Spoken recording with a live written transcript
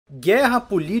Guerra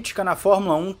política na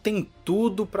Fórmula 1 tem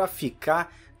tudo para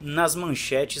ficar nas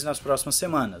manchetes nas próximas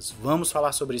semanas. Vamos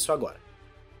falar sobre isso agora.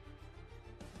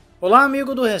 Olá,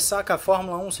 amigo do Ressaca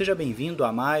Fórmula 1, seja bem-vindo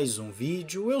a mais um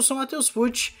vídeo. Eu sou Matheus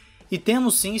Pucci e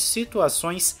temos sim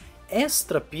situações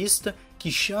extra-pista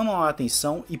que chamam a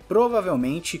atenção e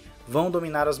provavelmente vão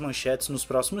dominar as manchetes nos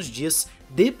próximos dias,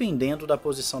 dependendo da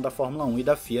posição da Fórmula 1 e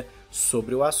da FIA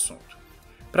sobre o assunto.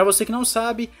 Para você que não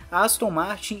sabe, a Aston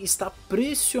Martin está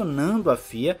pressionando a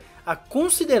FIA a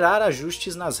considerar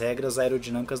ajustes nas regras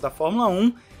aerodinâmicas da Fórmula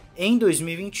 1 em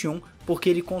 2021, porque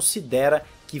ele considera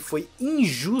que foi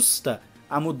injusta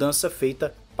a mudança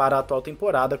feita para a atual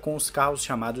temporada com os carros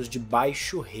chamados de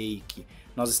baixo rake.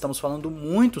 Nós estamos falando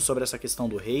muito sobre essa questão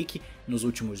do rake nos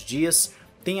últimos dias.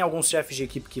 Tem alguns chefes de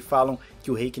equipe que falam que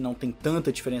o rake não tem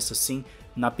tanta diferença assim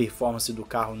na performance do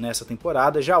carro nessa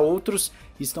temporada, já outros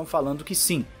estão falando que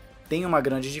sim, tem uma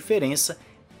grande diferença,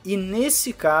 e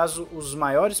nesse caso os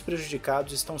maiores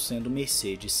prejudicados estão sendo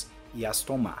Mercedes e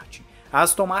Aston Martin. A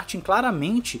Aston Martin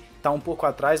claramente está um pouco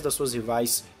atrás das suas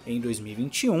rivais em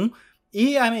 2021,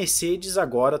 e a Mercedes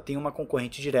agora tem uma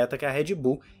concorrente direta que é a Red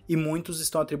Bull, e muitos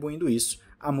estão atribuindo isso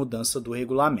à mudança do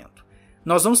regulamento.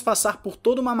 Nós vamos passar por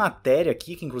toda uma matéria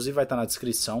aqui, que inclusive vai estar na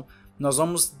descrição. Nós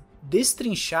vamos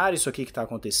destrinchar isso aqui que está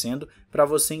acontecendo para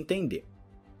você entender.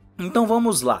 Então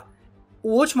vamos lá.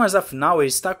 O último afinal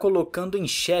está colocando em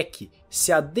xeque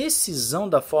se a decisão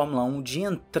da Fórmula 1 de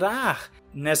entrar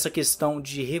nessa questão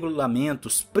de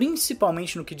regulamentos,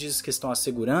 principalmente no que diz questão à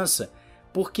segurança,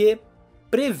 porque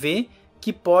prevê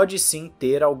que pode sim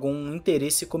ter algum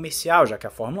interesse comercial, já que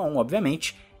a Fórmula 1,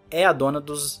 obviamente, é a dona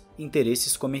dos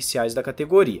interesses comerciais da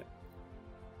categoria.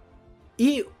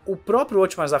 E o próprio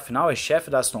último afinal, chefe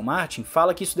da Aston Martin,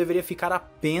 fala que isso deveria ficar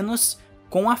apenas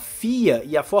com a FIA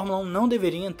e a Fórmula 1 não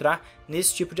deveria entrar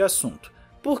nesse tipo de assunto.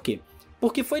 Por quê?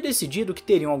 Porque foi decidido que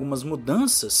teriam algumas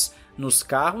mudanças nos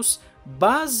carros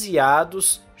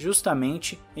baseados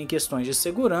justamente em questões de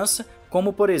segurança,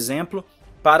 como por exemplo,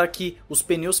 para que os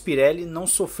pneus Pirelli não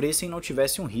sofressem e não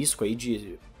tivessem um risco aí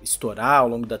de estourar ao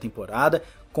longo da temporada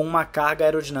com uma carga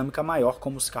aerodinâmica maior,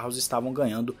 como os carros estavam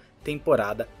ganhando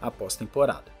temporada após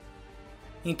temporada.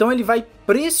 Então ele vai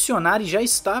pressionar e já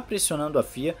está pressionando a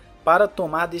FIA para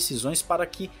tomar decisões para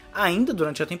que ainda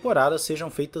durante a temporada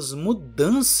sejam feitas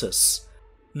mudanças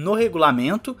no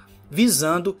regulamento,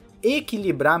 visando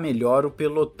equilibrar melhor o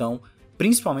pelotão,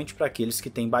 principalmente para aqueles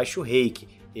que têm baixo rake.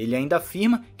 Ele ainda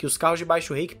afirma que os carros de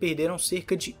baixo rake perderam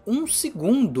cerca de 1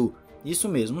 segundo, isso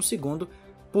mesmo, 1 segundo,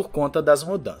 por conta das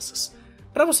mudanças.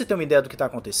 Para você ter uma ideia do que está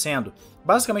acontecendo,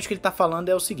 basicamente o que ele está falando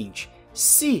é o seguinte: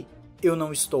 se eu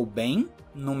não estou bem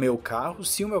no meu carro,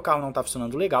 se o meu carro não está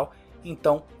funcionando legal,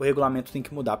 então o regulamento tem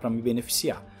que mudar para me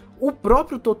beneficiar. O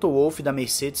próprio Toto Wolff da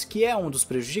Mercedes, que é um dos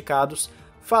prejudicados,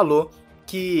 falou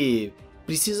que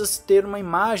precisa ter uma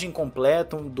imagem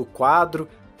completa do quadro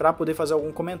para poder fazer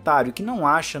algum comentário, que não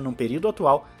acha no período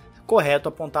atual correto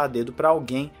apontar dedo para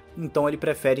alguém, então ele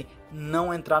prefere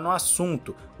não entrar no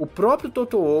assunto. O próprio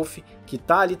Toto Wolff, que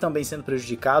está ali também sendo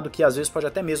prejudicado, que às vezes pode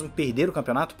até mesmo perder o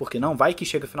campeonato, porque não vai que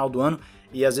chega no final do ano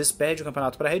e às vezes perde o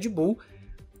campeonato para a Red Bull,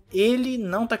 ele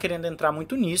não está querendo entrar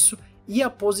muito nisso, e a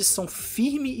posição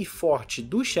firme e forte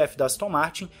do chefe da Aston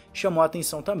Martin chamou a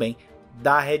atenção também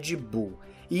da Red Bull.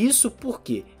 E isso por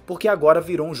quê? Porque agora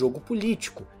virou um jogo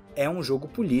político. É um jogo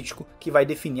político que vai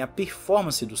definir a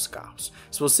performance dos carros.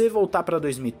 Se você voltar para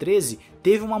 2013,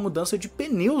 teve uma mudança de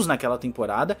pneus naquela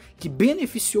temporada que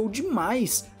beneficiou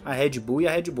demais a Red Bull, e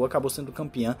a Red Bull acabou sendo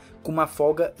campeã com uma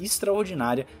folga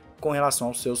extraordinária com relação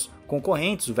aos seus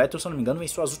concorrentes. O Vettel, se eu não me engano,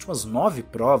 venceu as últimas 9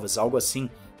 provas, algo assim.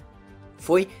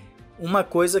 Foi uma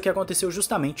coisa que aconteceu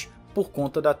justamente por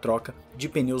conta da troca de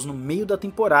pneus no meio da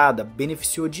temporada.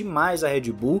 Beneficiou demais a Red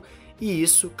Bull, e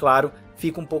isso, claro,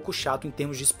 fica um pouco chato em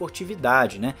termos de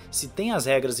esportividade, né? Se tem as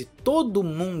regras e todo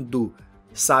mundo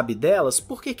sabe delas,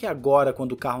 por que agora,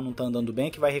 quando o carro não está andando bem, é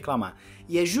que vai reclamar?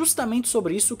 E é justamente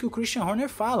sobre isso que o Christian Horner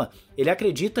fala. Ele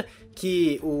acredita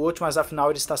que o último afinal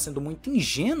ele está sendo muito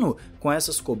ingênuo com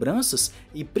essas cobranças,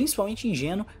 e principalmente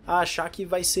ingênuo a achar que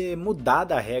vai ser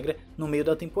mudada a regra no meio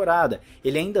da temporada.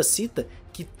 Ele ainda cita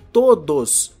que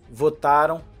todos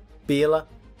votaram pela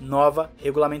nova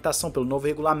regulamentação, pelo novo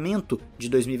regulamento de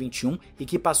 2021, e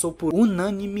que passou por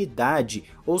unanimidade,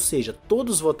 ou seja,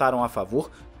 todos votaram a favor,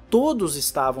 todos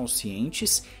estavam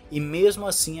cientes, e mesmo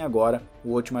assim agora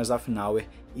o último Afinauer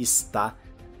está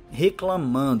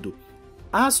reclamando.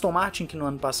 A Aston Martin, que no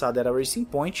ano passado era Racing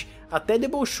Point, até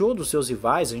debochou dos seus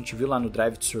rivais, a gente viu lá no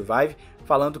Drive to Survive,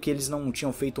 falando que eles não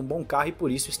tinham feito um bom carro e por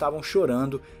isso estavam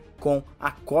chorando com a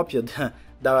cópia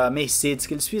da Mercedes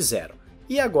que eles fizeram.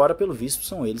 E agora, pelo visto,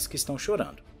 são eles que estão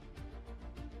chorando.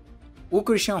 O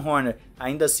Christian Horner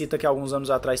ainda cita que alguns anos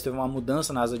atrás teve uma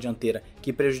mudança na asa dianteira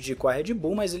que prejudicou a Red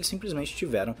Bull, mas eles simplesmente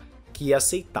tiveram que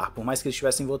aceitar. Por mais que eles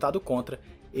tivessem votado contra,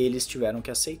 eles tiveram que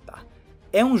aceitar.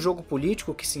 É um jogo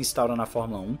político que se instaura na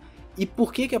Fórmula 1. E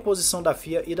por que a posição da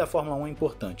FIA e da Fórmula 1 é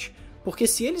importante? Porque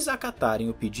se eles acatarem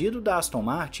o pedido da Aston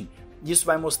Martin, isso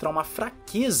vai mostrar uma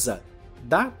fraqueza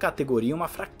da categoria, uma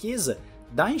fraqueza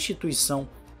da instituição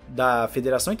da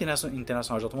Federação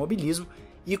Internacional de Automobilismo,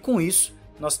 e com isso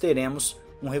nós teremos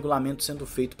um regulamento sendo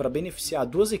feito para beneficiar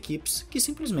duas equipes que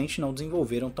simplesmente não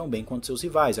desenvolveram tão bem quanto seus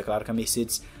rivais. É claro que a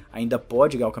Mercedes ainda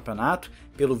pode ganhar o campeonato,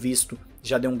 pelo visto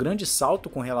já deu um grande salto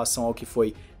com relação ao que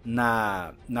foi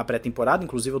na pré-temporada.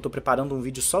 Inclusive eu estou preparando um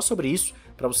vídeo só sobre isso,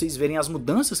 para vocês verem as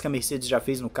mudanças que a Mercedes já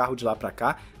fez no carro de lá para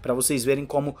cá, para vocês verem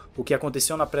como o que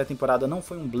aconteceu na pré-temporada não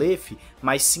foi um blefe,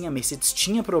 mas sim a Mercedes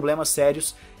tinha problemas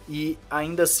sérios e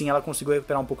ainda assim ela conseguiu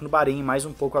recuperar um pouco no Bahrein e mais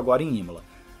um pouco agora em Imola.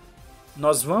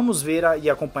 Nós vamos ver e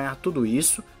acompanhar tudo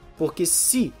isso, porque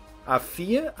se a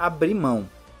FIA abrir mão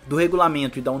do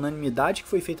regulamento e da unanimidade que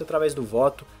foi feita através do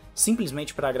voto,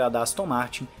 simplesmente para agradar a Aston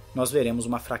Martin, nós veremos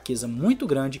uma fraqueza muito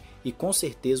grande e com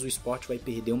certeza o esporte vai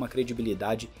perder uma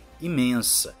credibilidade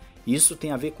imensa. Isso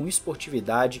tem a ver com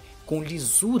esportividade, com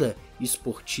lisura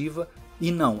esportiva,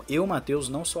 e não, eu, Matheus,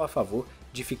 não sou a favor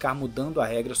de ficar mudando a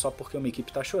regra só porque uma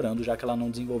equipe está chorando, já que ela não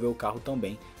desenvolveu o carro tão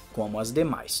bem como as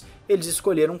demais. Eles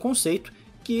escolheram um conceito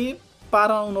que,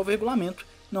 para o novo regulamento,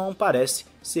 não parece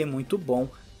ser muito bom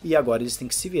e agora eles têm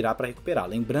que se virar para recuperar.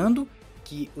 Lembrando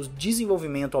que o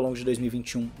desenvolvimento ao longo de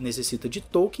 2021 necessita de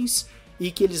tokens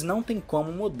e que eles não têm como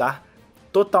mudar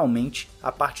totalmente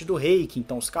a parte do reiki,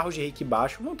 então os carros de reiki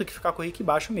baixo vão ter que ficar com o reiki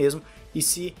baixo mesmo, e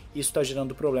se isso está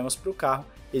gerando problemas para o carro,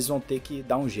 eles vão ter que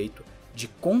dar um jeito de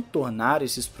contornar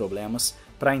esses problemas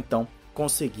para então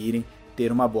conseguirem ter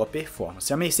uma boa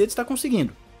performance. A Mercedes está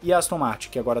conseguindo, e a Aston Martin,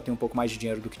 que agora tem um pouco mais de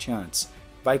dinheiro do que tinha antes,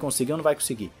 vai conseguir ou não vai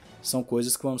conseguir? São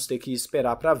coisas que vamos ter que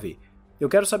esperar para ver. Eu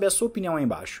quero saber a sua opinião aí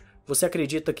embaixo. Você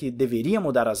acredita que deveria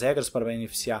mudar as regras para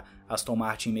beneficiar Aston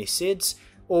Martin e Mercedes?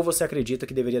 Ou você acredita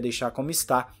que deveria deixar como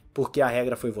está, porque a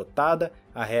regra foi votada,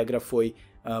 a regra foi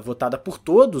votada por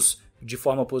todos de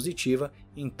forma positiva,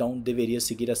 então deveria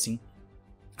seguir assim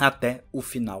até o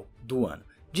final do ano?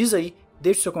 Diz aí,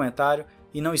 deixe seu comentário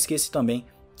e não esqueça também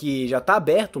que já está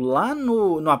aberto lá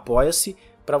no Apoia-se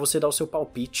para você dar o seu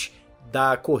palpite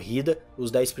da corrida,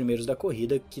 os 10 primeiros da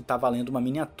corrida, que está valendo uma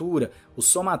miniatura. O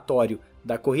somatório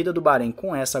da corrida do Bahrein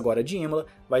com essa agora de Imola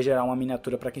vai gerar uma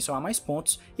miniatura para quem somar mais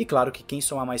pontos, e claro que quem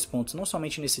somar mais pontos não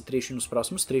somente nesse trecho e nos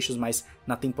próximos trechos, mas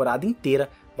na temporada inteira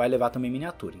vai levar também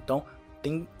miniatura. Então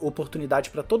tem oportunidade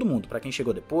para todo mundo, para quem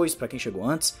chegou depois, para quem chegou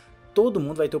antes, todo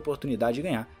mundo vai ter oportunidade de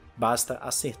ganhar, basta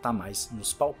acertar mais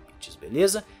nos palpites,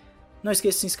 beleza? Não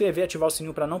esqueça de se inscrever, ativar o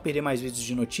sininho para não perder mais vídeos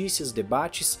de notícias,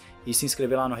 debates, e se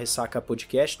inscrever lá no Ressaca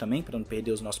Podcast também, para não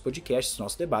perder os nossos podcasts, os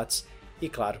nossos debates. E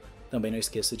claro, também não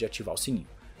esqueça de ativar o sininho.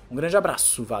 Um grande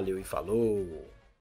abraço, valeu e falou!